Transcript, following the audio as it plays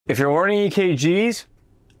If you're learning EKGs,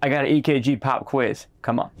 I got an EKG pop quiz.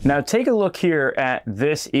 Come on. Now take a look here at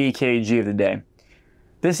this EKG of the day.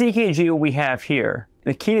 This EKG we have here,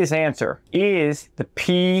 the key to this answer is the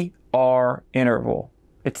PR interval.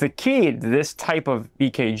 It's the key to this type of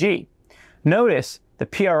EKG. Notice the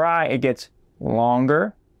PRI, it gets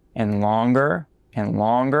longer and longer and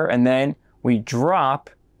longer, and then we drop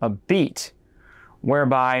a beat,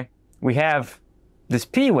 whereby we have this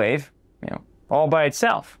P wave, all by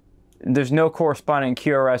itself. There's no corresponding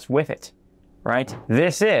QRS with it, right?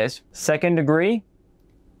 This is second degree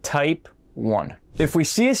type 1. If we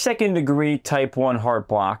see a second degree type 1 heart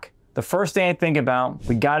block, the first thing I think about,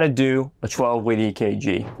 we gotta do a 12-lead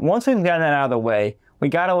EKG. Once we've gotten that out of the way, we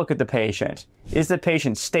gotta look at the patient. Is the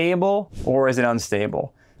patient stable or is it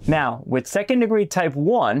unstable? Now, with second degree type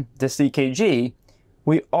 1, this EKG,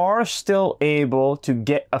 we are still able to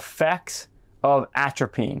get effects of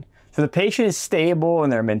atropine. So the patient is stable and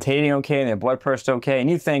they're maintaining okay and their blood pressure is okay, and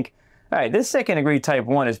you think, all right, this second degree type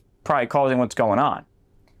 1 is probably causing what's going on.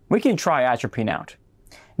 We can try atropine out.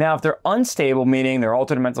 Now, if they're unstable, meaning their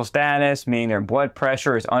altered mental status, meaning their blood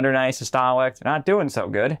pressure is under 90 systolic, they're not doing so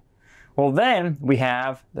good, well then we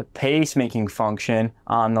have the pacemaking function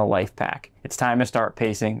on the life pack. It's time to start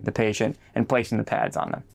pacing the patient and placing the pads on them.